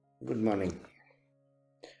Good morning.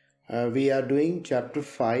 We are doing chapter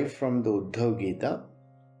 5 from the Uddhav Gita.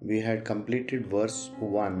 We had completed verse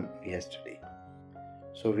 1 yesterday.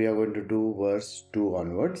 So we are going to do verse 2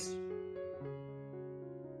 onwards.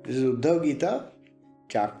 This is Uddhav Gita,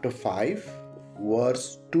 chapter 5,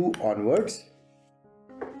 verse 2 onwards.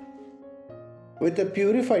 With a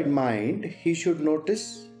purified mind, he should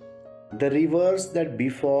notice the reverse that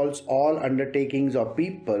befalls all undertakings of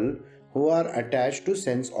people who are attached to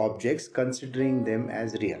sense objects, considering them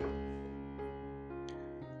as real.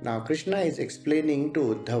 Now Krishna is explaining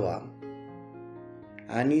to Uddhava,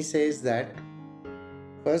 and he says that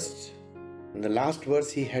first, in the last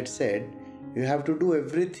verse he had said, you have to do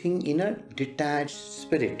everything in a detached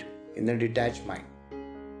spirit, in a detached mind.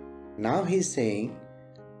 Now he is saying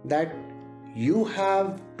that you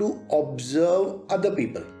have to observe other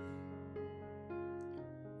people.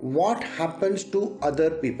 What happens to other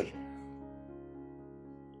people?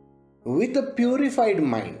 With a purified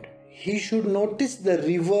mind, he should notice the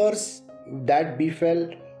reverse that befell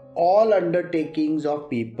all undertakings of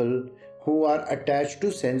people who are attached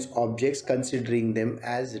to sense objects, considering them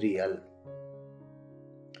as real.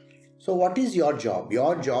 So what is your job?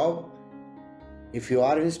 Your job, if you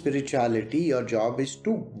are in spirituality, your job is to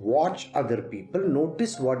watch other people,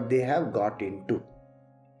 notice what they have got into.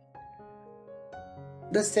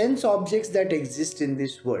 The sense objects that exist in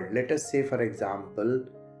this world, let us say for example,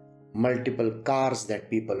 multiple cars that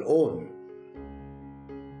people own.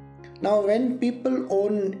 Now when people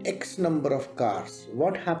own X number of cars,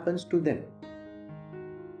 what happens to them?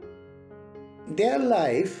 Their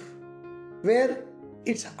life, where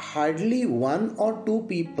it's hardly one or two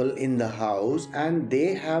people in the house and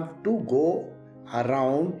they have to go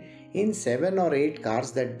around in 7 or 8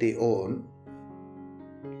 cars that they own,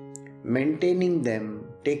 maintaining them,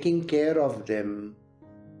 taking care of them,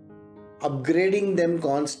 upgrading them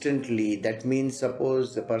constantly. That means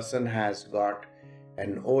suppose the person has got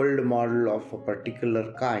an old model of a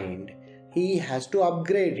particular kind, he has to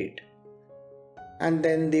upgrade it. And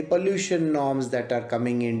then the pollution norms that are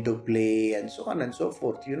coming into play and so on and so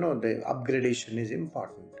forth. You know, the upgradation is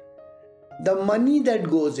important. The money that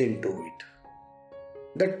goes into it,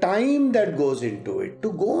 the time that goes into it,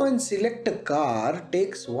 to go and select a car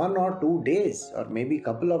takes 1 or 2 days or maybe a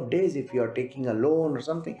couple of days if you are taking a loan or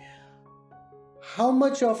something. How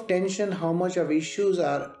much of tension, how much of issues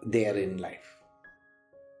are there in life?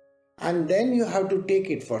 And then you have to take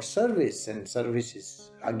it for service and services.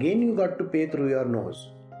 Again you got to pay through your nose.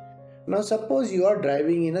 Now suppose you are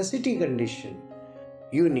driving in a city condition.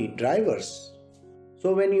 You need drivers.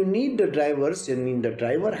 So when you need the drivers, the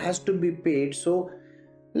driver has to be paid. So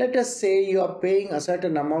let us say you are paying a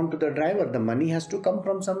certain amount to the driver. The money has to come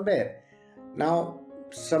from somewhere. Now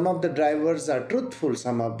some of the drivers are truthful,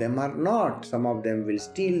 some of them are not. Some of them will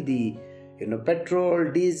steal the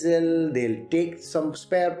petrol, diesel, they'll take some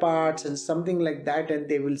spare parts and something like that and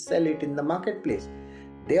they will sell it in the marketplace.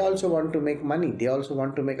 They also want to make money. They also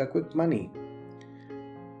want to make a quick money.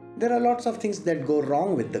 There are lots of things that go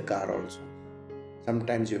wrong with the car also.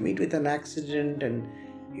 Sometimes you meet with an accident and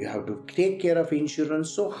you have to take care of insurance.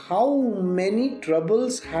 So how many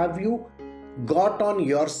troubles have you got on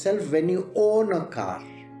yourself when you own a car?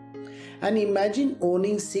 And imagine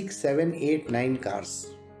owning 6, 7, 8, 9 cars.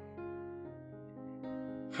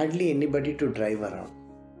 Hardly anybody to drive around.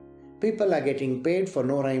 People are getting paid for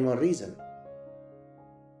no rhyme or reason.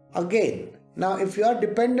 Again, now if you are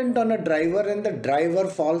dependent on a driver and the driver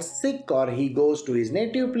falls sick or he goes to his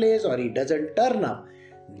native place or he doesn't turn up,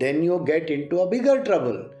 then you get into a bigger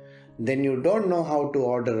trouble. Then you don't know how to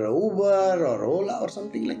order a Uber or Ola or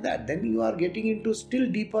something like that. Then you are getting into still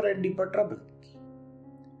deeper and deeper trouble.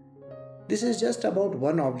 This is just about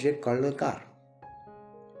one object called a car.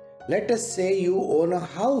 Let us say you own a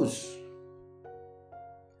house.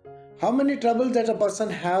 How many troubles does a person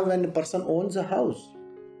have when a person owns a house?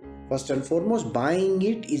 First and foremost, buying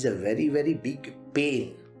it is a very, very big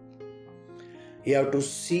pain. You have to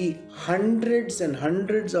see hundreds and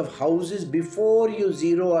hundreds of houses before you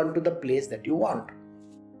zero onto the place that you want.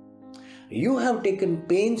 You have taken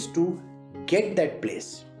pains to get that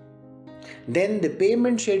place. Then the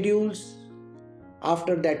payment schedules.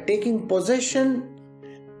 After that, taking possession.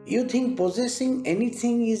 You think possessing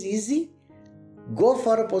anything is easy? Go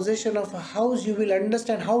for a possession of a house, you will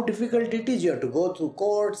understand how difficult it is. You have to go through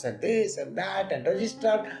courts and this and that and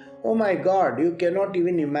register. Oh my God, you cannot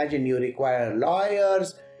even imagine. You require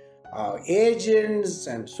lawyers, agents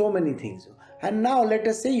and so many things. And now let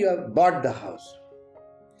us say you have bought the house.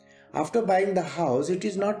 After buying the house, it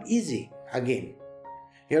is not easy again.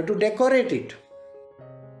 You have to decorate it.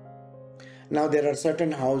 Now there are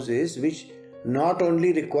certain houses which not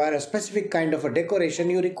only require a specific kind of a decoration,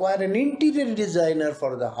 you require an interior designer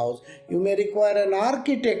for the house. You may require an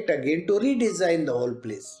architect again to redesign the whole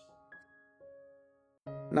place.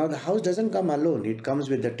 Now the house doesn't come alone. It comes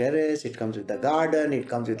with the terrace, it comes with the garden, it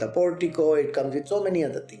comes with the portico, it comes with so many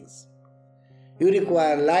other things. You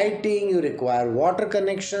require lighting, you require water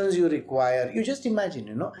connections, you just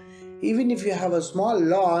imagine, even if you have a small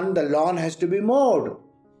lawn, the lawn has to be mowed.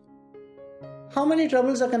 How many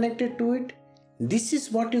troubles are connected to it? This is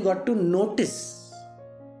what you got to notice.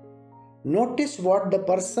 Notice what the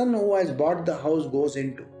person who has bought the house goes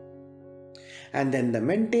into. And then the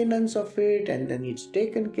maintenance of it, and then it's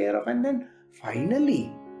taken care of, and then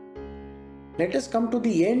finally, let us come to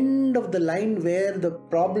the end of the line where the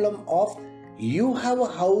problem of you have a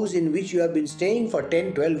house in which you have been staying for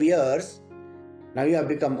 10, 12 years. Now you have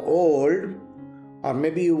become old, or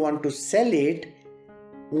maybe you want to sell it.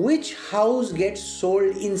 Which house gets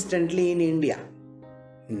sold instantly in India?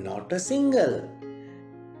 Not a single.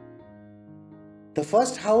 The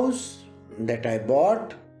first house that I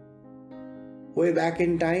bought way back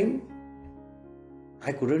in time,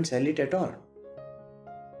 I couldn't sell it at all.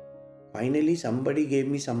 Finally, somebody gave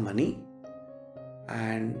me some money,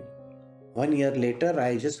 and 1 year later,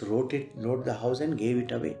 I just wrote the house and gave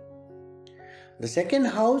it away. The second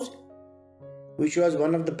house, which was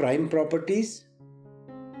one of the prime properties,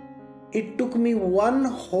 it took me 1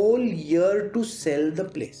 whole year to sell the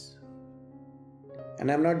place. And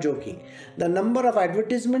I'm not joking. The number of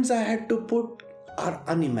advertisements I had to put are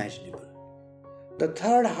unimaginable. The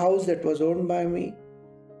third house that was owned by me,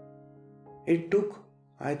 it took,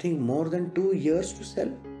 I think, more than 2 years to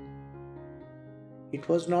sell. It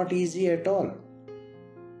was not easy at all.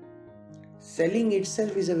 Selling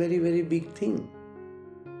itself is a very, very big thing.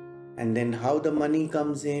 And then how the money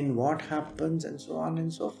comes in, what happens, and so on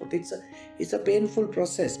and so forth. It's a painful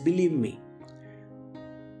process, believe me.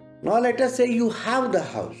 Now let us say you have the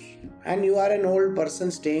house and you are an old person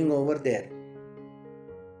staying over there.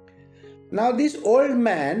 Now this old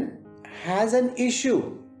man has an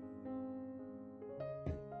issue.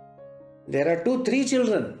 There are 2, 3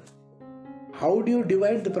 children. How do you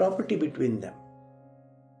divide the property between them?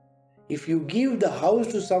 If you give the house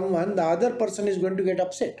to someone, the other person is going to get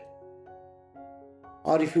upset.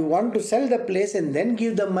 Or if you want to sell the place and then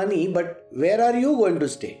give the money, but where are you going to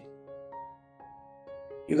stay?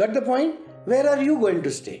 You got the point? Where are you going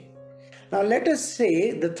to stay? Now let us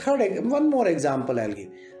say one more example I'll give.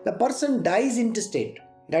 The person dies intestate.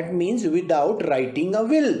 That means without writing a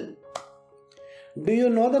will. Do you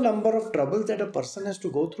know the number of troubles that a person has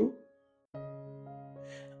to go through?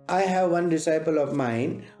 I have one disciple of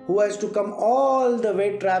mine who has to come all the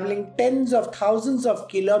way traveling tens of thousands of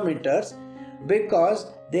kilometers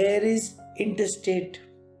because there is intestate.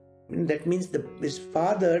 That means his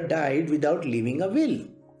father died without leaving a will.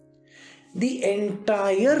 The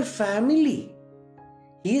entire family,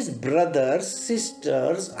 his brothers,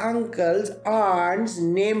 sisters, uncles, aunts,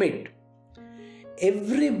 name it.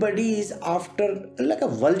 Everybody is after, like a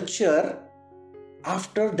vulture,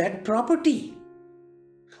 after that property.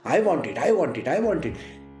 I want it.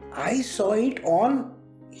 I saw it on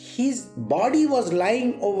his body was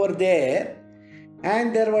lying over there,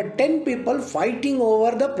 and there were 10 people fighting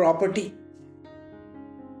over the property.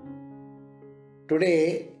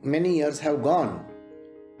 Today, many years have gone.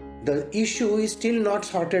 The issue is still not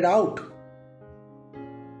sorted out.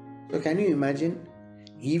 So can you imagine?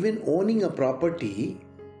 Even owning a property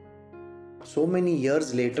so many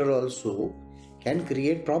years later also can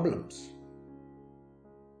create problems.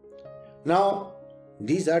 Now,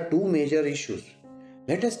 these are 2 major issues.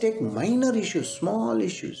 Let us take minor issues, small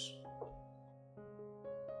issues.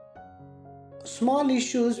 Small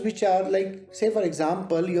issues which are like, say for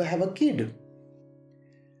example, you have a kid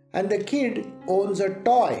and the kid owns a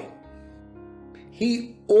toy.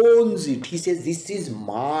 He owns it. He says, this is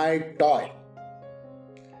my toy.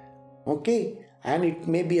 Okay, and it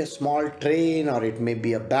may be a small train, or it may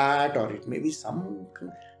be a bat, or it may be some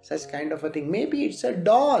such kind of a thing. Maybe it's a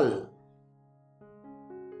doll.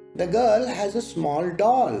 The girl has a small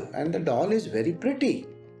doll and the doll is very pretty.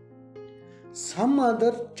 Some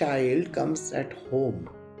other child comes at home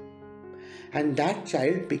and that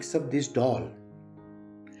child picks up this doll.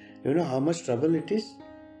 You know how much trouble it is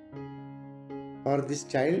for this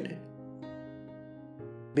child?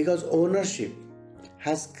 Because ownership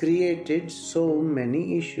has created so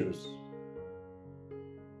many issues.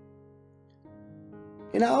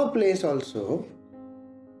 In our place also,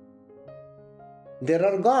 there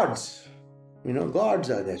are gods.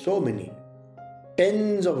 Gods are there, so many.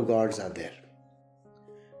 Tens of gods are there.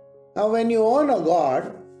 Now when you own a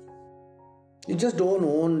god, you just don't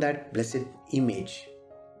own that blessed image.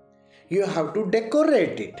 You have to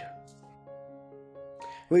decorate it,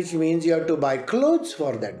 which means you have to buy clothes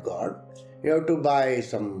for that god. You have to buy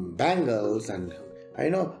some bangles and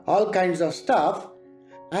all kinds of stuff,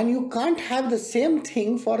 and you can't have the same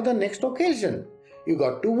thing for the next occasion. You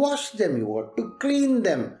got to wash them, you got to clean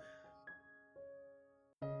them.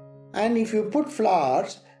 And if you put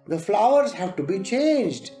flowers, the flowers have to be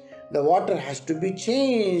changed. The water has to be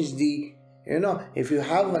changed. If you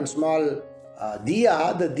have one small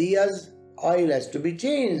diya, the diya's oil has to be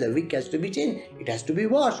changed. The wick has to be changed. It has to be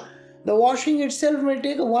washed. The washing itself may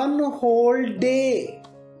take one whole day.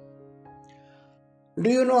 Do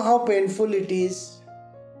you know how painful it is?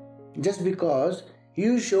 Just because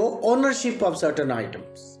you show ownership of certain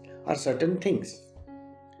items or certain things.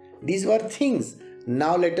 These were things.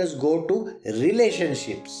 Now let us go to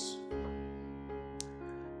relationships.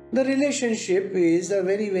 The relationship is a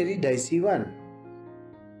very, very dicey one.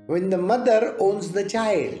 When the mother owns the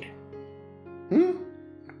child,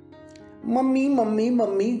 Mummy, mummy,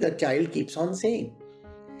 mummy, the child keeps on saying.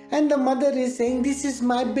 And the mother is saying, this is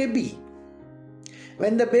my baby.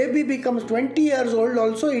 When the baby becomes 20 years old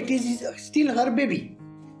also, it is still her baby.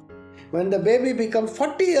 When the baby becomes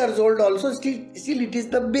 40 years old also, still it is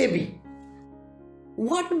the baby.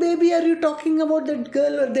 What baby are you talking about? That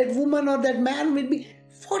girl or that woman or that man will be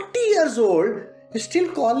 40 years old, you're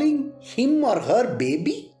still calling him or her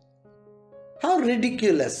baby? How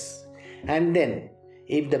ridiculous. And then,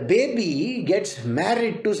 if the baby gets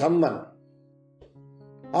married to someone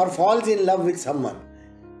or falls in love with someone,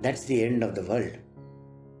 that's the end of the world.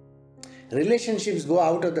 Relationships go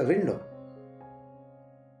out of the window.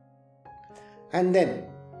 And then,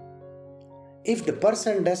 if the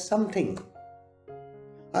person does something,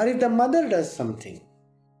 or if the mother does something,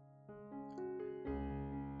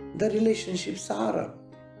 the relationships are up.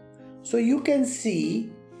 So you can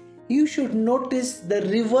see, you should notice the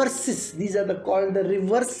reverses. These are called the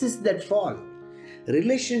reverses that fall.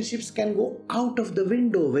 Relationships can go out of the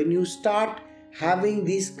window when you start having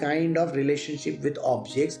this kind of relationship with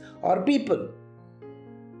objects or people.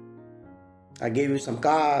 I gave you some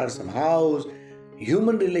cars, some house,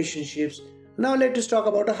 human relationships. Now let us talk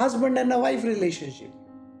about a husband and a wife relationship.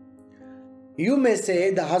 You may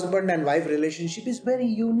say the husband and wife relationship is very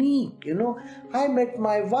unique. I met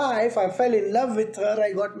my wife, I fell in love with her,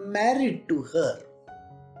 I got married to her.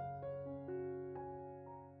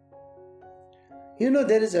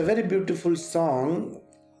 There is a very beautiful song,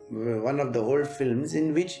 one of the old films,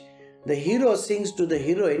 in which the hero sings to the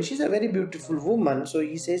heroine. She's a very beautiful woman. So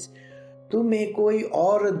he says, तुम्हें कोई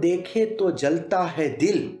और देखे तो जलता है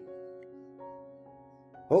दिल.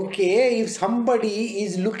 Okay, if somebody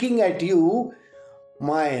is looking at you,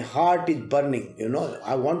 my heart is burning.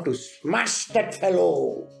 I want to smash that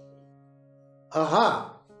fellow.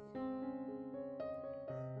 Aha.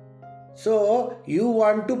 So, you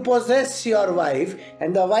want to possess your wife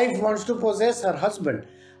and the wife wants to possess her husband.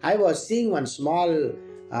 I was seeing one small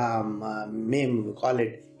meme, we call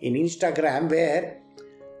it, in Instagram, where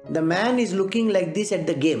the man is looking like this at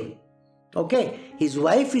the game. Okay, his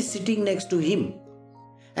wife is sitting next to him.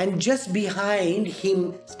 And just behind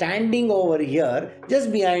him, standing over here,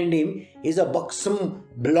 just behind him is a buxom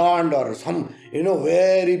blonde or some,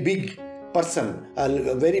 very big person,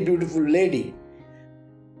 a very beautiful lady.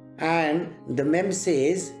 And the meme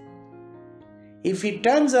says, if he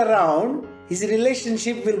turns around, his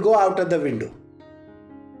relationship will go out of the window.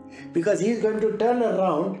 Because he is going to turn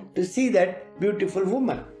around to see that beautiful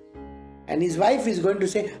woman. And his wife is going to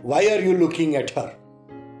say, why are you looking at her?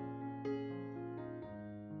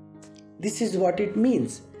 This is what it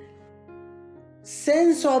means.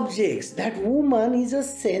 Sense objects. That woman is a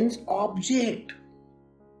sense object.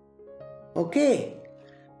 Okay.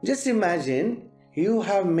 Just imagine you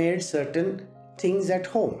have made certain things at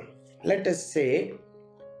home. Let us say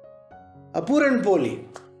a Puran Poli.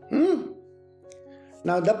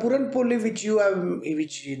 Now the Puran Poli which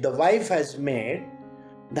the wife has made,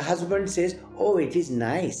 the husband says, oh, it is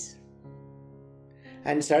nice.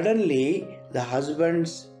 And suddenly the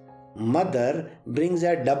husband's mother brings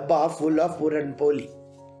a dabba full of Puran Poli.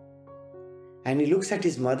 And he looks at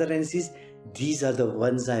his mother and says, these are the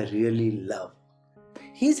ones I really love.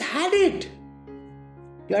 He's had it.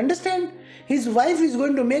 You understand? His wife is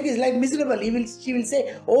going to make his life miserable. She will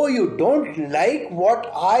say, oh, you don't like what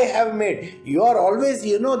I have made. You are always,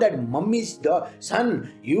 that mummy's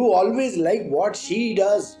son. You always like what she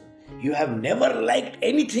does. You have never liked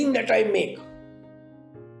anything that I make.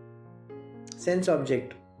 Sense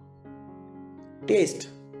object. Taste.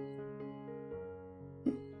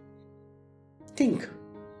 Think.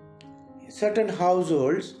 Certain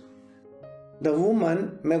households, the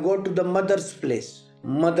woman may go to the mother's place,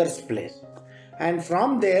 and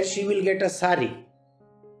from there she will get a sari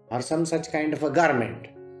or some such kind of a garment,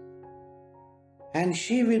 and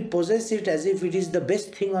she will possess it as if it is the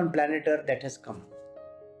best thing on planet Earth that has come.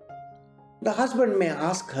 The husband may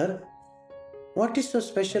ask her, what is so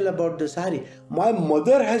special about the sari? My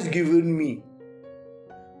mother has given me.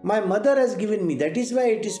 That is why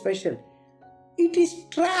it is special. It is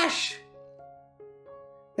trash.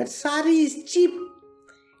 That sari is cheap.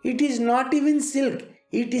 It is not even silk.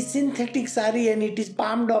 It is synthetic sari and it is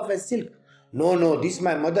palmed off as silk. No, this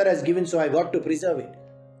my mother has given, so I got to preserve it.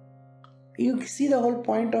 You see the whole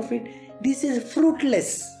point of it? This is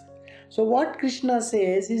fruitless. So what Krishna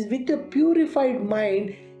says is, with a purified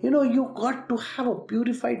mind, you got to have a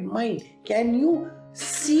purified mind. Can you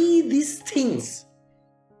see these things?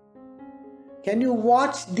 Can you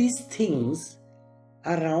watch these things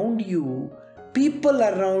around you, people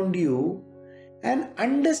around you, and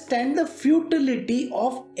understand the futility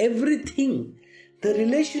of everything? The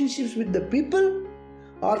relationships with the people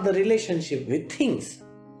or the relationship with things.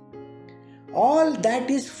 All that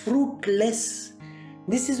is fruitless.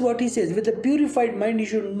 This is what he says. With a purified mind, you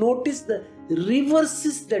should notice the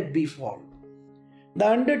reverses that befall. The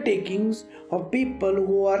undertakings of people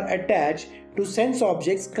who are attached to sense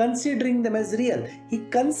objects, considering them as real. He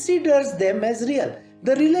considers them as real.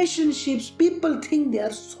 The relationships, people think they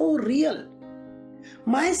are so real.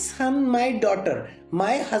 My son, my daughter,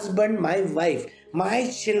 my husband, my wife, my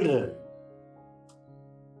children,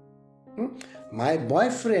 my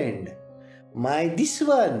boyfriend, my this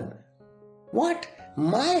one, what?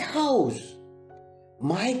 My house,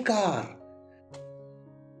 my car,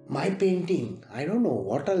 my painting. I don't know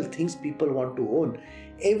what all things people want to own.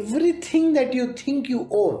 Everything that you think you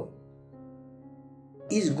own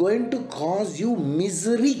is going to cause you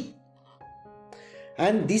misery.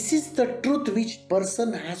 And this is the truth which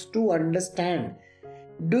person has to understand.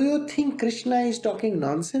 Do you think Krishna is talking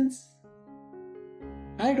nonsense?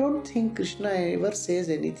 I don't think Krishna ever says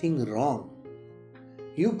anything wrong.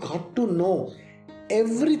 You got to know,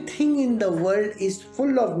 everything in the world is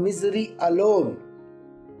full of misery alone.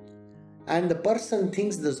 And the person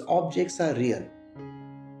thinks those objects are real.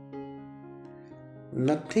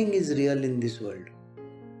 Nothing is real in this world.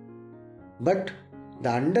 But the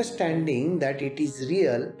understanding that it is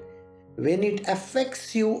real, when it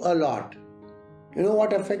affects you a lot. You know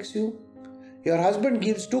what affects you? Your husband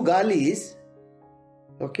gives 2 galis.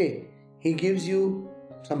 Okay, he gives you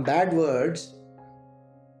some bad words.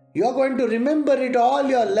 You are going to remember it all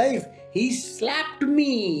your life. He slapped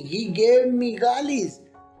me. He gave me galis.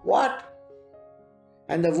 What?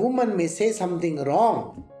 And the woman may say something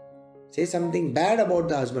wrong. Say something bad about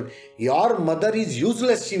the husband. Your mother is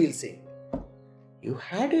useless, she will say. You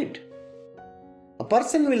had it. A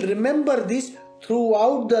person will remember this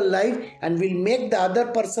throughout the life and will make the other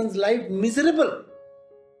person's life miserable.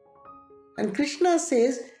 And Krishna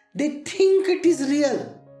says they think it is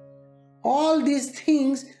real. All these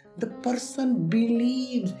things, the person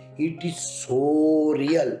believes it is so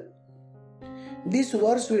real. This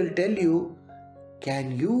verse will tell you,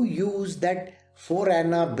 can you use that 4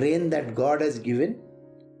 anna brain that God has given?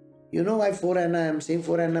 You know why 4 anna I am saying?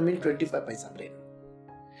 4 anna means 25 paisa brain.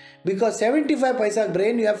 Because 75 paisa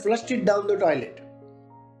brain, you have flushed it down the toilet.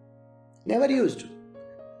 Never used.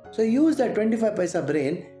 So use that 25 paisa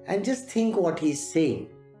brain and just think what he is saying.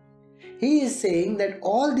 He is saying that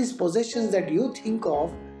all these possessions that you think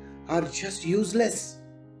of are just useless.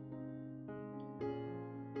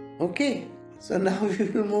 Okay, so now we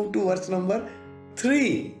will move to verse number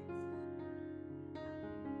 3.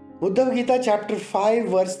 Uddhav Gita chapter 5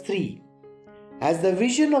 verse 3. As the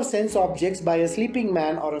vision of sense objects by a sleeping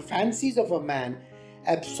man or a fancies of a man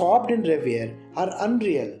absorbed in reverie are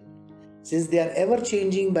unreal, since they are ever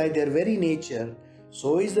changing by their very nature,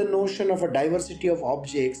 so is the notion of a diversity of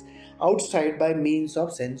objects outside by means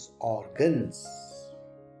of sense organs.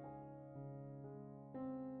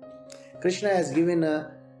 Krishna has given an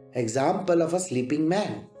example of a sleeping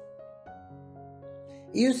man.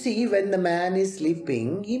 You see, when the man is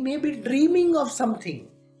sleeping, he may be dreaming of something.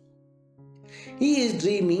 He is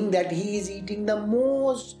dreaming that he is eating the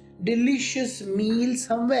most delicious meal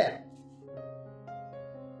somewhere.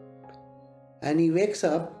 And he wakes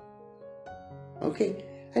up. Okay.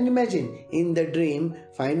 And imagine, in the dream,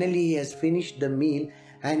 finally he has finished the meal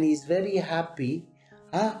and he is very happy.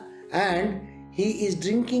 And he is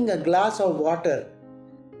drinking a glass of water.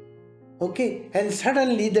 Okay. And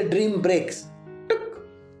suddenly the dream breaks.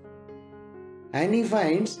 And he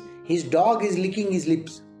finds his dog is licking his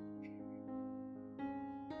lips.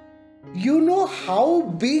 You know how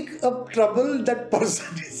big a trouble that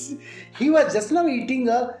person is. He was just now eating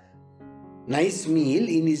a nice meal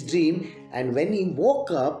in his dream, and when he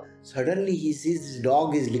woke up, suddenly he sees his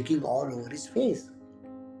dog is licking all over his face.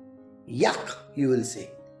 Yuck, you will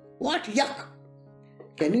say. What yuck?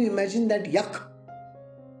 Can you imagine that yuck?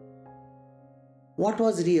 What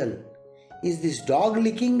was real? Is this dog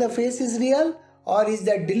licking the face is real, or is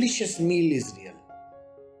that delicious meal is real?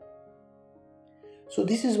 So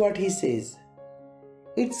this is what he says.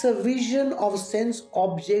 It's a vision of sense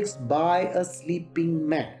objects by a sleeping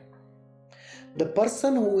man. The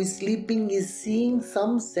person who is sleeping is seeing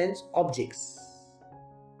some sense objects.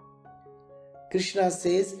 Krishna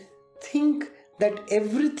says, think that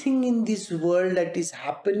everything in this world that is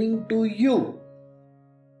happening to you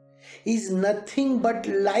is nothing but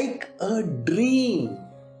like a dream.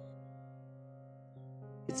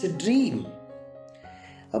 It's a dream.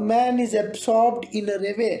 A man is absorbed in a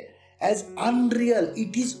reve as unreal.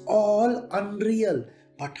 It is all unreal.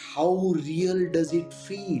 But how real does it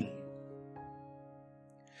feel?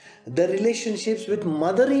 The relationships with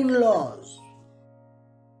mother-in-laws.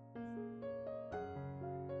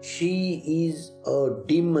 She is a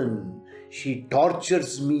demon. She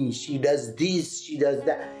tortures me. She does this, she does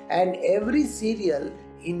that. And every serial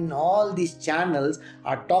in all these channels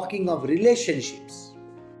are talking of relationships.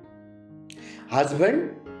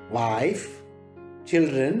 Husband, wife,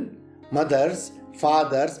 children, mothers,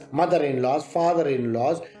 fathers, mother-in-laws,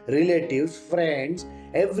 father-in-laws, relatives, friends.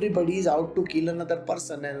 Everybody is out to kill another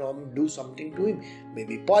person and do something to him.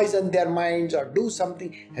 Maybe poison their minds or do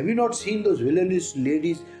something. Have you not seen those villainous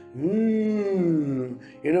ladies?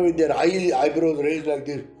 With their eyebrows raised like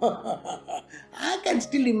this. I can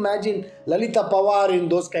still imagine Lalita Pawar in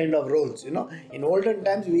those kind of roles. In olden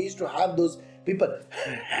times we used to have those people.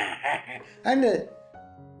 And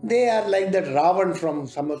they are like that Ravan from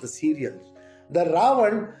some of the serials. The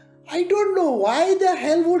Ravan, I don't know why the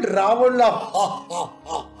hell would Ravan laugh.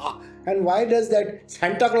 And why does that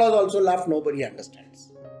Santa Claus also laugh? Nobody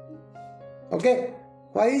understands. Okay?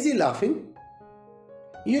 Why is he laughing?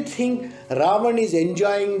 You think Ravan is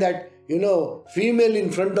enjoying that, female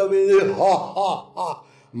in front of him,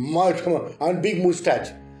 and big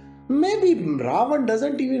moustache. Maybe Ravan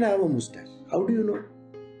doesn't even have a moustache. How do you know?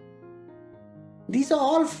 These are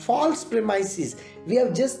all false premises. We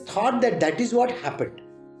have just thought that is what happened.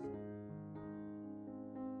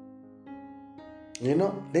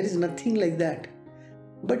 There is nothing like that.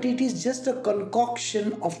 But it is just a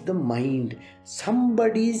concoction of the mind.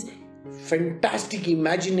 Somebody's fantastic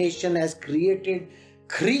imagination has created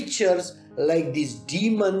creatures like these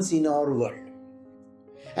demons in our world.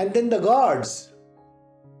 And then the gods.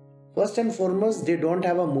 First and foremost, they don't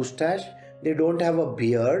have a moustache. They don't have a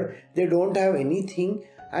beard. They don't have anything.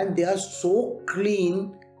 And they are so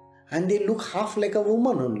clean. And they look half like a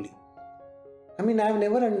woman only. I mean, I've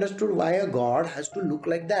never understood why a god has to look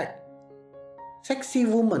like that. Sexy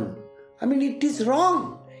woman. I mean, it is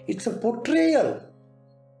wrong. It's a portrayal.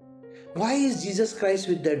 Why is Jesus Christ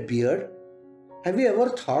with that beard? Have you ever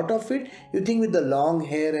thought of it? You think with the long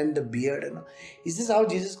hair and the beard. Is this how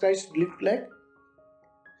Jesus Christ looked like?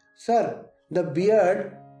 Sir, the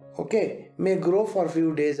beard, may grow for a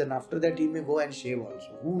few days and after that he may go and shave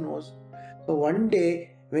also. Who knows? So one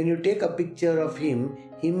day when you take a picture of him,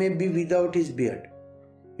 he may be without his beard.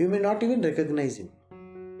 You may not even recognize him.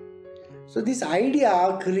 So this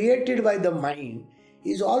idea created by the mind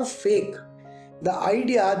is all fake. The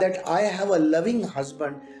idea that I have a loving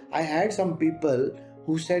husband, I had some people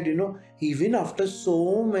who said, even after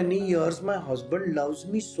so many years, my husband loves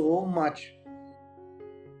me so much.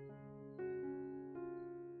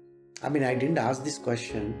 I mean, I didn't ask this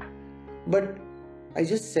question, but I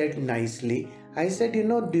just said nicely. I said,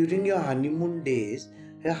 during your honeymoon days,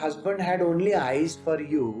 your husband had only eyes for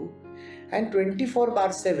you, and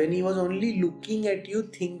 24/7 he was only looking at you,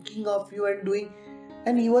 thinking of you and doing,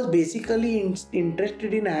 and he was basically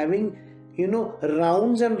interested in having,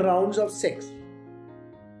 rounds and rounds of sex.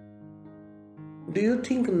 Do you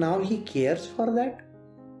think now he cares for that?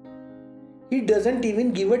 He doesn't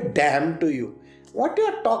even give a damn to you. What you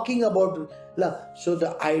are talking about? So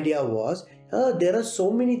the idea was, there are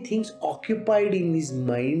so many things occupied in his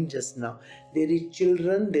mind just now. There is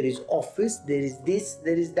children, there is office, there is this,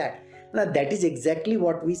 there is that. Now that is exactly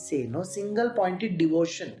what we say, single pointed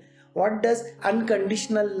devotion. What does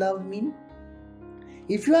unconditional love mean?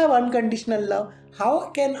 If you have unconditional love, how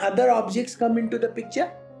can other objects come into the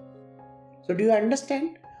picture? So do you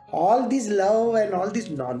understand? All this love and all this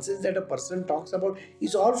nonsense that a person talks about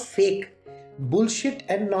is all fake, bullshit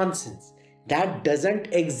and nonsense. That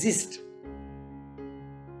doesn't exist.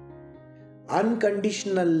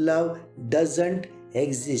 Unconditional love doesn't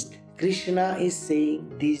exist. Krishna is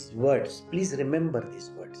saying these words. Please remember these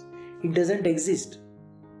words. It doesn't exist.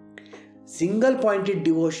 Single pointed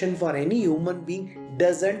devotion for any human being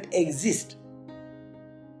doesn't exist.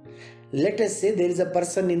 Let us say there is a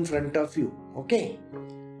person in front of you. Okay?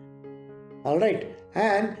 Alright.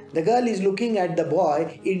 And the girl is looking at the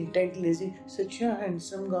boy intently, saying, such a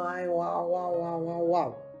handsome guy. Wow, wow, wow, wow,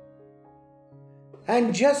 wow.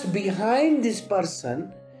 And just behind this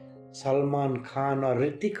person, Salman Khan or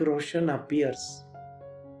Hrithik Roshan appears.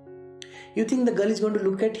 You think the girl is going to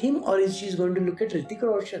look at him, or is she going to look at Hrithik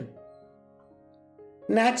Roshan?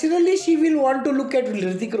 Naturally, she will want to look at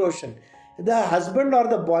Hrithik Roshan. The husband or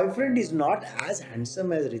the boyfriend is not as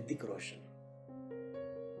handsome as Hrithik Roshan.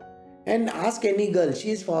 And ask any girl,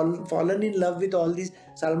 she is fallen in love with all these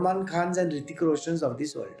Salman Khans and Hrithik Roshans of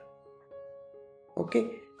this world.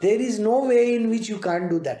 Okay? There is no way in which you can't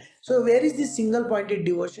do that. So where is this single pointed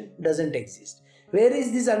devotion? Doesn't exist. Where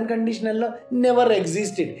is this unconditional love? Never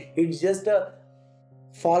existed. It's just a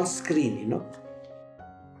false screen,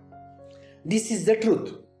 This is the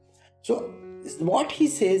truth. So what he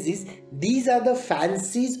says is, these are the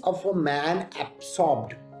fancies of a man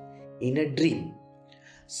absorbed in a dream.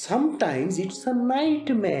 Sometimes it's a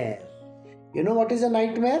nightmare. You know what is a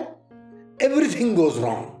nightmare? Everything goes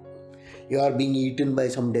wrong. You are being eaten by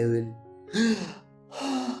some devil.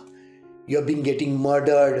 You have been getting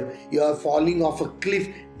murdered. You are falling off a cliff.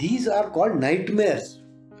 These are called nightmares.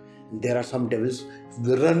 There are some devils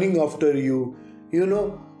running after you.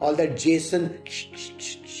 All that Jason.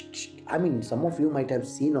 I mean, some of you might have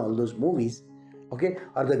seen all those movies. Okay?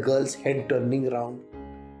 Or the girl's head turning around.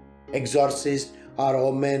 Exorcist or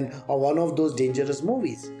Omen or one of those dangerous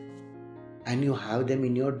movies. And you have them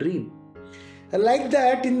in your dream. Like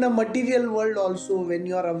that, in the material world also, when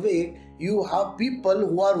you are awake, you have people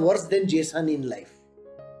who are worse than Jason in life.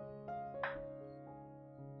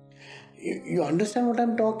 You understand what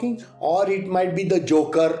I'm talking? Or it might be the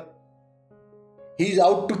Joker. He is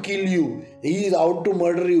out to kill you. He is out to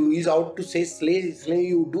murder you. He is out to slay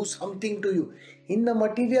you, do something to you. In the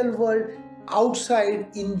material world, outside,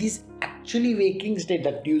 in this actually waking state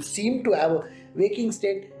that you seem to have a waking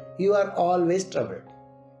state, you are always troubled.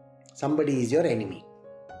 Somebody is your enemy.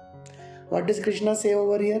 What does Krishna say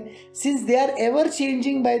over here? Since they are ever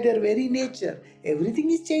changing by their very nature, everything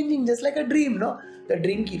is changing just like a dream, no? The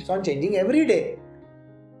dream keeps on changing every day.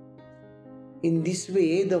 In this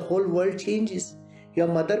way, the whole world changes. Your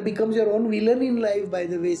mother becomes your own villain in life, by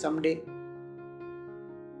the way, someday.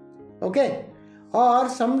 Okay? Or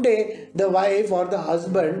someday, the wife or the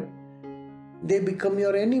husband, they become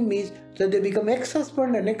your enemies, so they become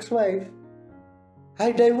ex-husband and ex-wife.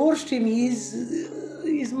 I divorced him,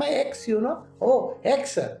 he's my ex, Oh,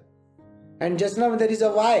 ex. And just now there is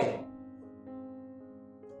a Y.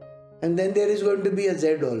 And then there is going to be a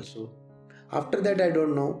Z also. After that, I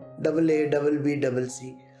don't know. Double A, double B, double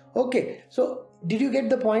C. Okay, so did you get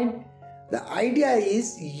the point? The idea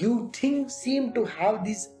is, you seem to have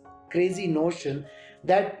this crazy notion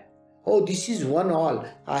that, oh, this is one all.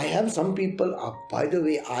 I have some people, by the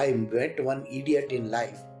way, I met one idiot in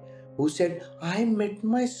life who said, I met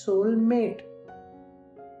my soulmate.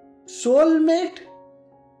 Soulmate?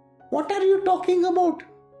 What are you talking about?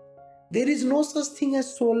 There is no such thing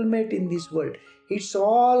as soulmate in this world. It's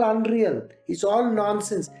all unreal. It's all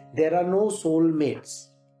nonsense. There are no soulmates.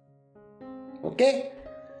 Okay?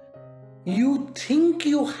 You think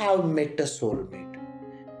you have met a soulmate.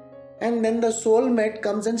 And then the soulmate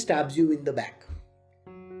comes and stabs you in the back.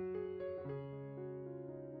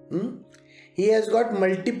 He has got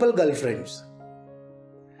multiple girlfriends.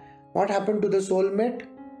 What happened to the soulmate?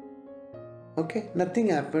 Okay, nothing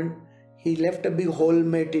happened. He left a big hole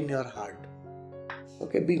mate in your heart.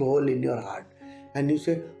 Okay, big hole in your heart. And you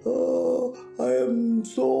say, oh, I am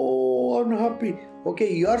so unhappy.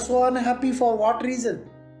 Okay, you are so unhappy for what reason?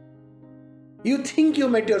 You think you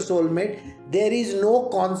met your soulmate. There is no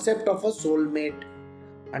concept of a soulmate.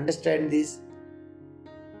 Understand this?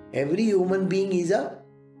 Every human being is a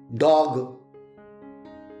dog.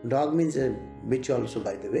 Dog means a bitch also,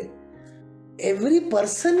 by the way. Every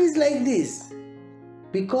person is like this.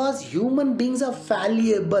 Because human beings are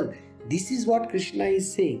fallible. This is what Krishna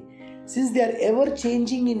is saying. Since they are ever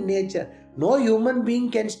changing in nature, no human being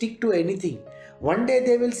can stick to anything. One day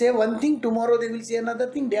they will say one thing, tomorrow they will say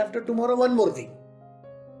another thing, day after tomorrow one more thing.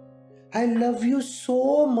 I love you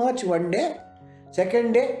so much one day.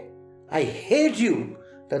 Second day, I hate you.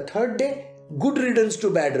 The third day, good riddance to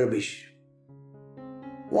bad rubbish.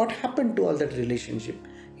 What happened to all that relationship?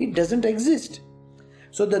 It doesn't exist.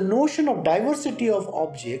 So the notion of diversity of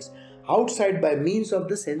objects outside by means of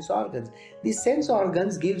the sense organs. The sense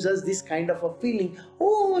organs gives us this kind of a feeling,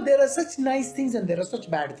 oh, there are such nice things and there are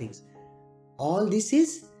such bad things. All this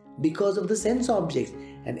is because of the sense objects,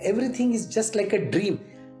 and everything is just like a dream.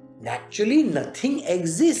 Actually, nothing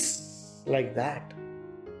exists like that.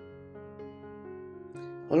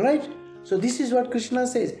 Alright? So this is what Krishna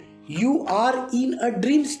says. You are in a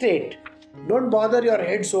dream state. Don't bother your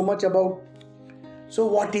head so much about. So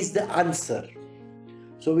what is the answer?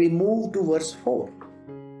 So we move to verse 4.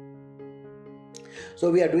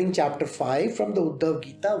 So we are doing chapter 5 from the Uddhav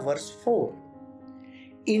Gita, verse 4.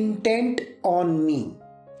 Intent on me.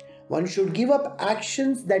 One should give up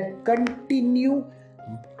actions that continue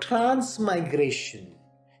transmigration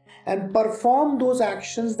and perform those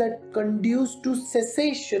actions that conduce to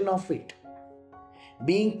cessation of it.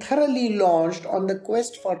 Being thoroughly launched on the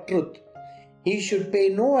quest for truth, he should pay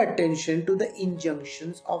no attention to the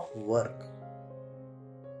injunctions of work.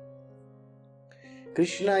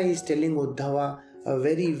 Krishna is telling Uddhava a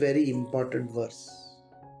very, very important verse.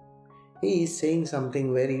 He is saying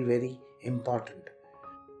something very, very important.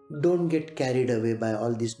 Don't get carried away by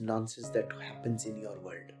all this nonsense that happens in your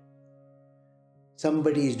world.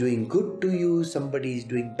 Somebody is doing good to you, somebody is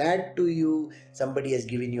doing bad to you, somebody has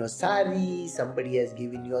given you a sari, somebody has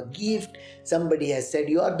given you a gift, somebody has said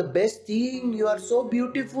you are the best thing, you are so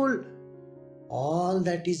beautiful. All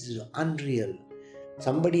that is unreal.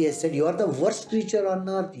 Somebody has said you are the worst creature on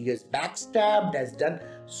earth, he has backstabbed, has done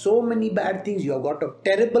so many bad things, you have got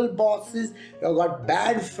terrible bosses, you have got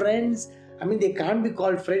bad friends. I mean, they can't be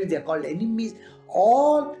called friends, they are called enemies.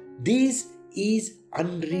 All this is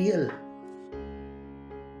unreal.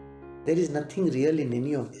 There is nothing real in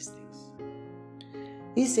any of these things.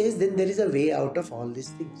 He says, then there is a way out of all these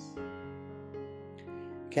things.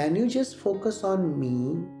 Can you just focus on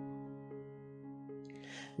me?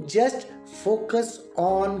 Just focus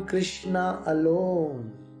on Krishna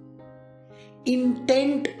alone.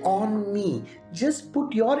 Intent on me. Just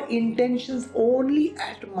put your intentions only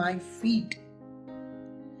at my feet.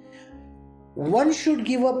 One should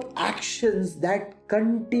give up actions that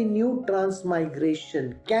continue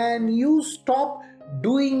transmigration. Can you stop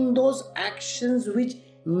doing those actions which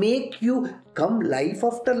make you come life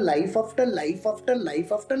after life after life after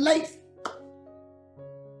life after life?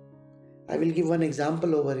 I will give one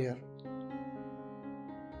example over here.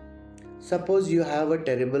 Suppose you have a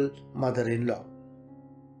terrible mother-in-law.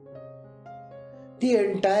 The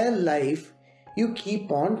entire life you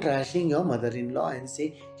keep on trashing your mother-in-law and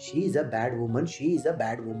say, she is a bad woman, she is a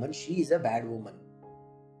bad woman, she is a bad woman.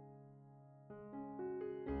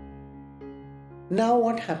 Now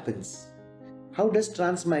what happens? How does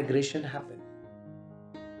transmigration happen?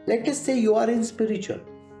 Let us say you are in spiritual.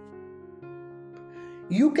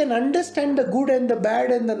 You can understand the good and the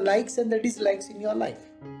bad and the likes and the dislikes in your life.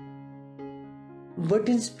 But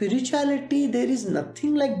in spirituality, there is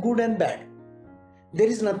nothing like good and bad. There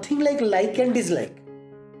is nothing like and dislike.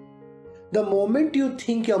 The moment you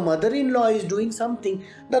think your mother-in-law is doing something,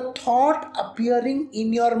 the thought appearing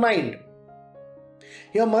in your mind.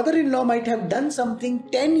 Your mother-in-law might have done something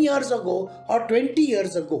 10 years ago or 20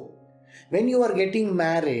 years ago. When you are getting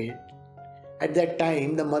married, at that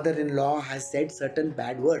time, the mother-in-law has said certain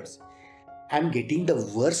bad words. I am getting the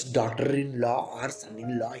worst daughter-in-law or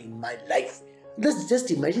son-in-law in my life. Let's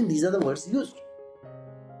just imagine these are the words used.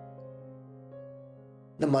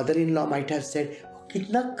 The mother-in-law might have said,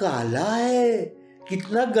 कितना काला है,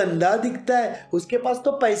 कितना गंदा दिखता है, उसके पास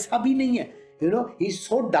तो पैसा भी नहीं है. You know, he's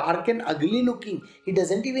so dark and ugly looking. He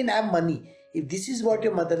doesn't even have money. If this is what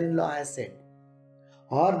your mother-in-law has said,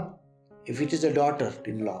 or if it is a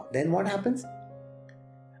daughter-in-law, then what happens?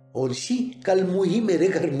 और शी कल मुही मेरे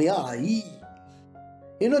घर में आई.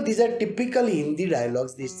 You know, these are typical Hindi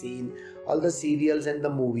dialogues they see in all the serials and the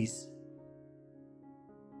movies.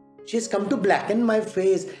 She has come to blacken my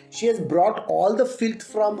face. She has brought all the filth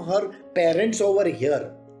from her parents over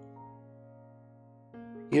here.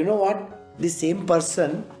 You know what? The same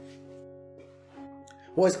person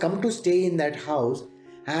who has come to stay in that house,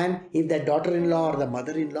 and if that daughter-in-law or the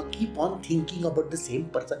mother-in-law keep on thinking about the same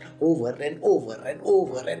person over and over and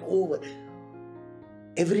over and over,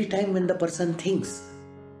 every time when the person thinks,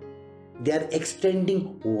 they are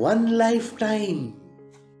extending one lifetime.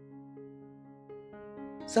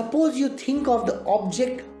 Suppose you think of the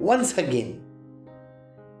object once again.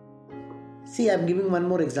 See, I am giving one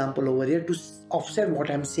more example over here to offset what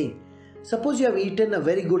I am saying. Suppose you have eaten a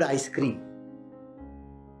very good ice cream.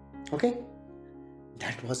 Okay?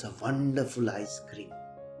 That was a wonderful ice cream.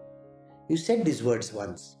 You said these words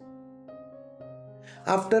once.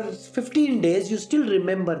 After 15 days, you still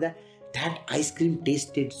remember that ice cream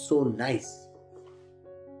tasted so nice.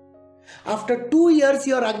 After 2 years,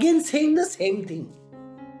 you are again saying the same thing.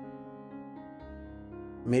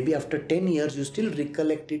 Maybe after 10 years, you still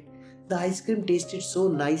recollect it. The ice cream tasted so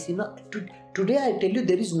nice. Today I tell you,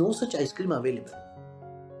 there is no such ice cream available.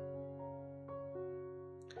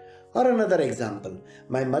 Or another example,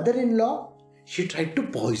 my mother-in-law, she tried to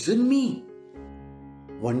poison me.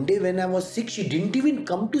 One day when I was sick, she didn't even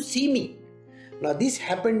come to see me. Now this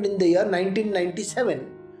happened in the year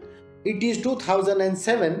 1997. It is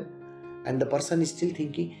 2007 and the person is still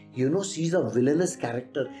thinking, she's a villainous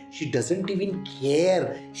character. She doesn't even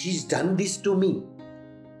care. She's done this to me.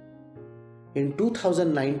 In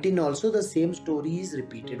 2019 also the same story is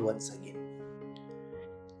repeated once again.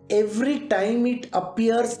 Every time it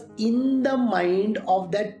appears in the mind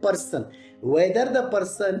of that person, whether the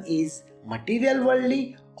person is material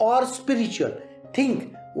worldly or spiritual.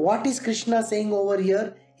 Think, what is Krishna saying over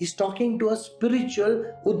here? He's talking to a spiritual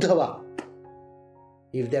Uddhava.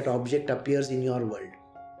 If that object appears in your world,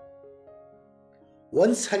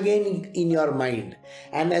 once again in your mind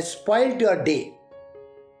and has spoiled your day,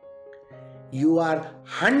 you are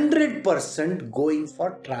 100% going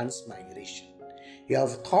for transmigration. You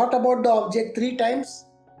have thought about the object 3 times,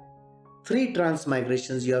 3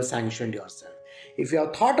 transmigrations you have sanctioned yourself. If you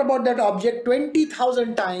have thought about that object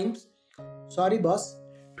 20,000 times, sorry boss,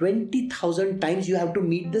 20,000 times you have to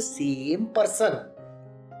meet the same person.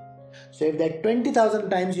 So if that 20,000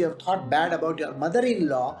 times you have thought bad about your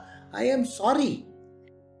mother-in-law, I am sorry.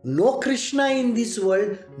 No Krishna in this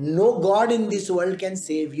world, no God in this world can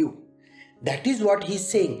save you. That is what he's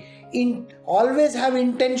saying. Always have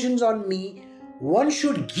intentions on me. One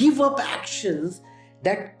should give up actions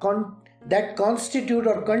that constitute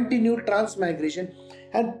or continue transmigration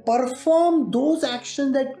and perform those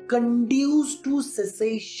actions that conduce to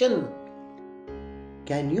cessation.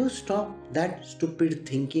 Can you stop that stupid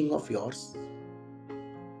thinking of yours?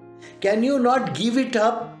 Can you not give it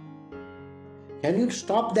up? Can you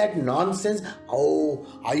stop that nonsense? Oh,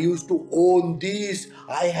 I used to own this.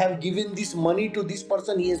 I have given this money to this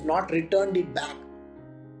person. He has not returned it back.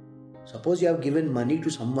 Suppose you have given money to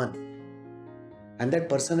someone and that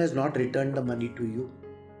person has not returned the money to you.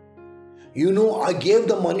 I gave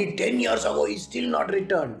the money 10 years ago. He's still not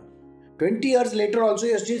returned. 20 years later also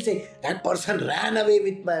you are still saying, that person ran away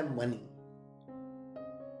with my money.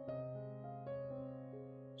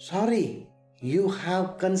 Sorry. You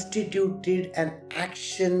have constituted an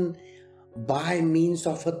action by means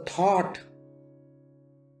of a thought.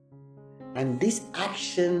 And this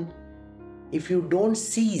action, if you don't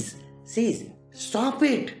cease, stop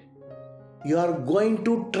it. You are going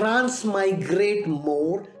to transmigrate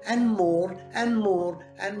more and more and more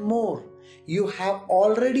and more. You have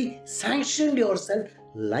already sanctioned yourself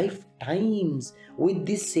lifetimes with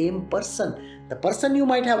this same person. The person you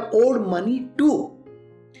might have owed money to.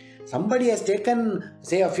 Somebody has taken,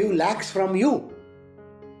 say, a few lakhs from you.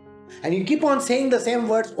 And you keep on saying the same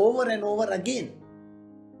words over and over again.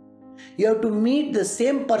 You have to meet the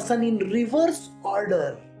same person in reverse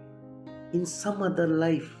order in some other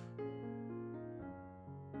life.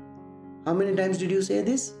 How many times did you say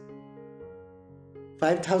this?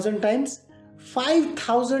 5,000 times?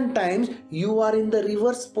 5,000 times you are in the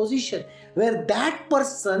reverse position where that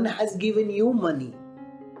person has given you money.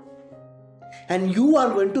 And you are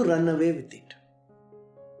going to run away with it.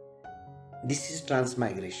 This is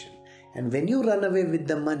transmigration. And when you run away with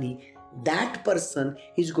the money, that person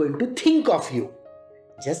is going to think of you.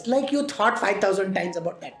 Just like you thought 5,000 times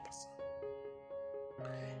about that person.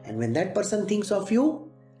 And when that person thinks of you,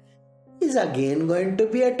 is again going to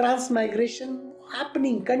be a transmigration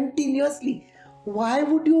happening continuously. Why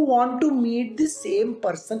would you want to meet the same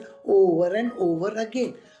person over and over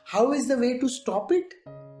again? How is the way to stop it?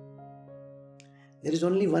 There is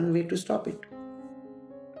only one way to stop it.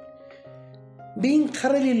 Being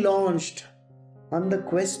thoroughly launched on the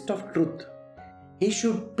quest of truth, he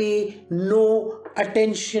should pay no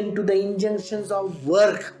attention to the injunctions of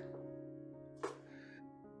work.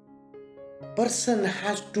 Person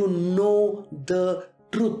has to know the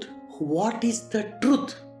truth. What is the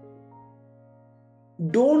truth?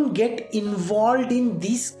 Don't get involved in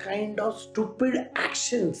these kind of stupid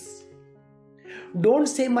actions. Don't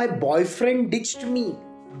say my boyfriend ditched me.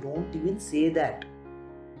 Don't even say that.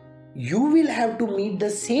 You will have to meet the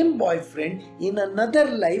same boyfriend in another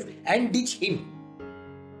life and ditch him.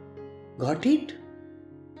 Got it?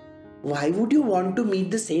 Why would you want to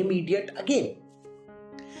meet the same idiot again?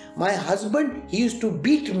 My husband, he used to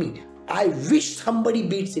beat me. I wish somebody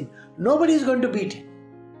beats him. Nobody is going to beat him.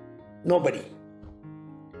 Nobody.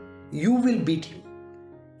 You will beat him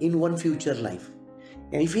in one future life.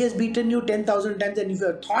 And if he has beaten you 10,000 times, and if you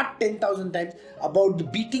have thought 10,000 times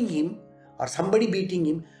about beating him or somebody beating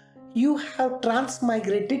him, you have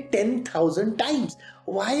transmigrated 10,000 times.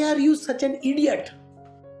 Why are you such an idiot?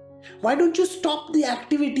 Why don't you stop the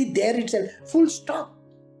activity there itself? Full stop.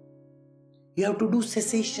 You have to do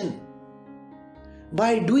cessation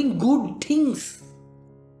by doing good things.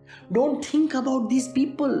 Don't think about these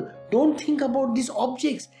people. Don't think about these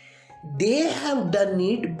objects. They have done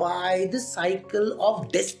it by the cycle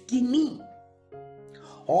of destiny.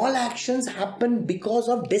 All actions happen because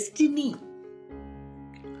of destiny.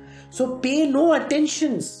 So pay no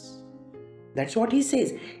attentions. That's what he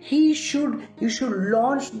says. You should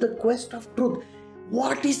launch the quest of truth.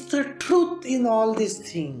 What is the truth in all these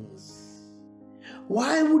things?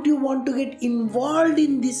 Why would you want to get involved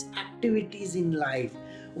in these activities in life?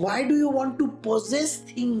 Why do you want to possess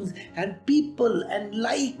things and people and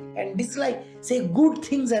like and dislike? Say good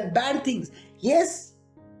things and bad things. Yes,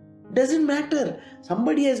 doesn't matter.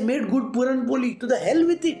 Somebody has made good Puran Poli. To the hell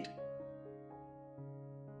with it.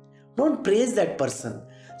 Don't praise that person.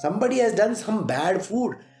 Somebody has done some bad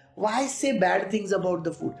food. Why say bad things about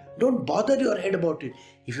the food? Don't bother your head about it.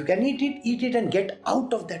 If you can eat it and get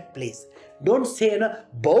out of that place. Don't say, na,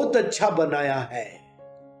 bahut acha banaya hai.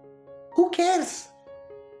 Who cares?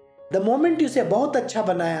 The moment you say, bahut acha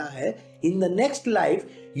banaya hai, in the next life,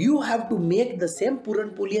 you have to make the same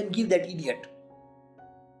Puran Poli and give that idiot.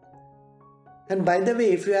 And by the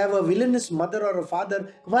way, if you have a villainous mother or a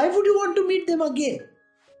father, why would you want to meet them again?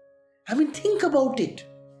 I mean, think about it.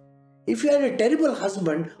 If you had a terrible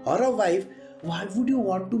husband or a wife, why would you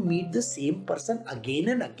want to meet the same person again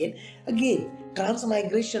and again? Again,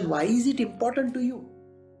 transmigration, why is it important to you?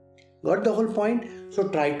 Got the whole point? So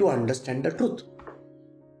try to understand the truth.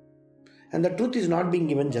 And the truth is not being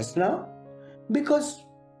given just now because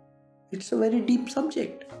it's a very deep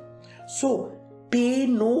subject. So pay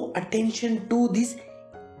no attention to these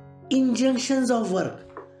injunctions of work.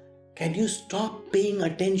 Can you stop paying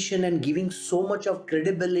attention and giving so much of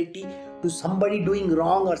credibility to somebody doing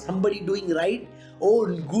wrong or somebody doing right? Oh,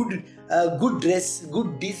 good dress,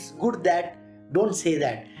 good this, good that. Don't say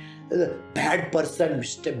that. Bad person,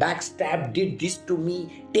 backstab, did this to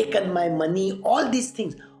me, taken my money, all these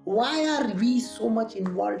things. Why are we so much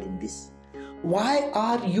involved in this? Why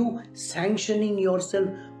are you sanctioning yourself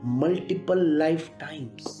multiple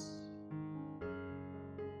lifetimes?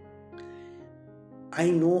 I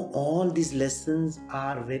know all these lessons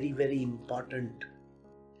are very, very important,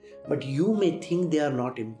 but you may think they are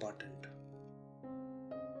not important.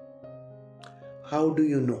 How do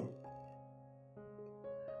you know?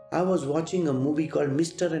 I was watching a movie called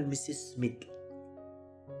Mr. and Mrs. Smith.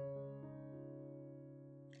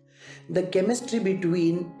 The chemistry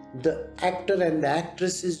between the actor and the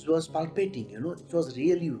actresses was palpating, it was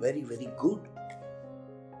really very, very good.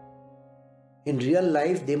 In real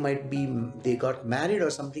life, they got married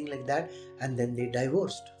or something like that, and then they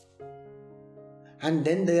divorced. And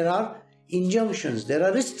then there are injunctions, there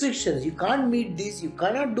are restrictions. You can't meet this, you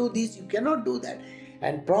cannot do this, you cannot do that.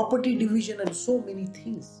 And property division and so many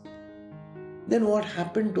things. Then what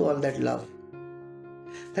happened to all that love?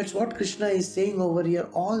 That's what Krishna is saying over here.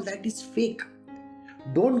 All that is fake.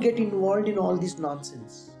 Don't get involved in all this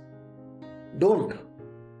nonsense. Don't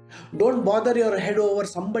bother your head over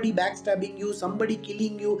somebody backstabbing you, somebody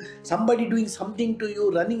killing you, somebody doing something to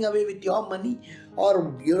you, running away with your money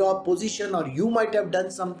or your position, or you might have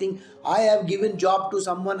done something. I have given job to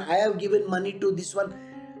someone, I have given money to this one.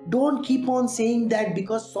 Don't keep on saying that,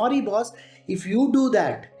 because sorry boss, if you do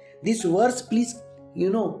that, this verse please,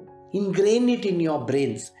 ingrain it in your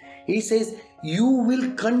brains. He says, you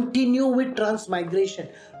will continue with transmigration.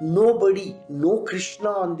 Nobody, no Krishna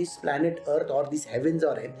on this planet Earth or these heavens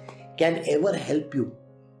or hell can ever help you.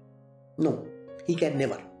 No, he can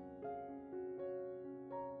never.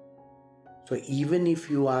 So even if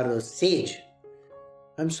you are a sage,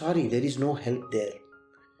 I'm sorry, there is no help there.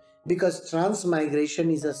 Because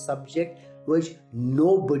transmigration is a subject which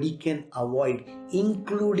nobody can avoid,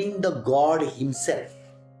 including the God himself.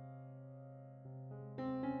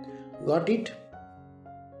 Got it?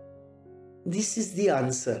 This is the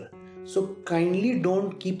answer. So kindly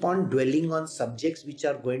don't keep on dwelling on subjects which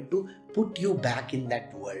are going to put you back in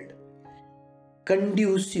that world.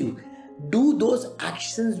 Conducive. Do those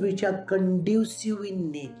actions which are conducive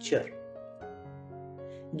in nature.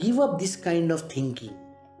 Give up this kind of thinking.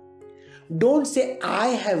 Don't say, I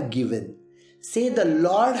have given. Say, the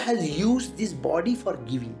Lord has used this body for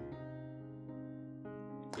giving.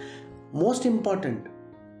 Most important,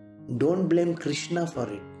 don't blame Krishna for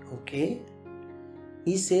it, okay?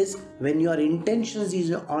 He says, when your intentions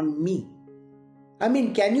is on me, I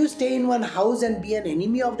mean, can you stay in one house and be an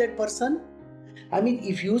enemy of that person? I mean,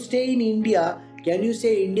 if you stay in India, can you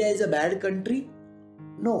say India is a bad country?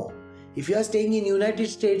 No. If you are staying in United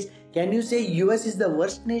States, can you say US is the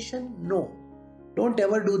worst nation? No. Don't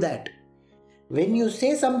ever do that. When you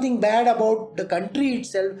say something bad about the country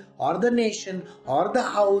itself or the nation or the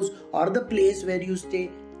house or the place where you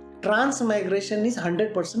stay, transmigration is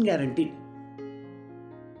 100% guaranteed.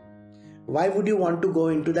 Why would you want to go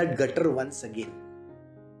into that gutter once again?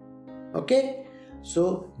 Okay,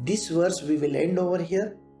 so this verse we will end over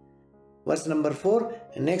here. Verse number 4,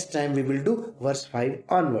 and next time we will do verse 5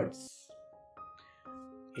 onwards.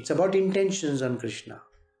 It's about intentions on Krishna,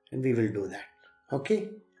 and we will do that. Okay,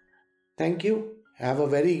 thank you. Have a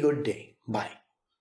very good day. Bye.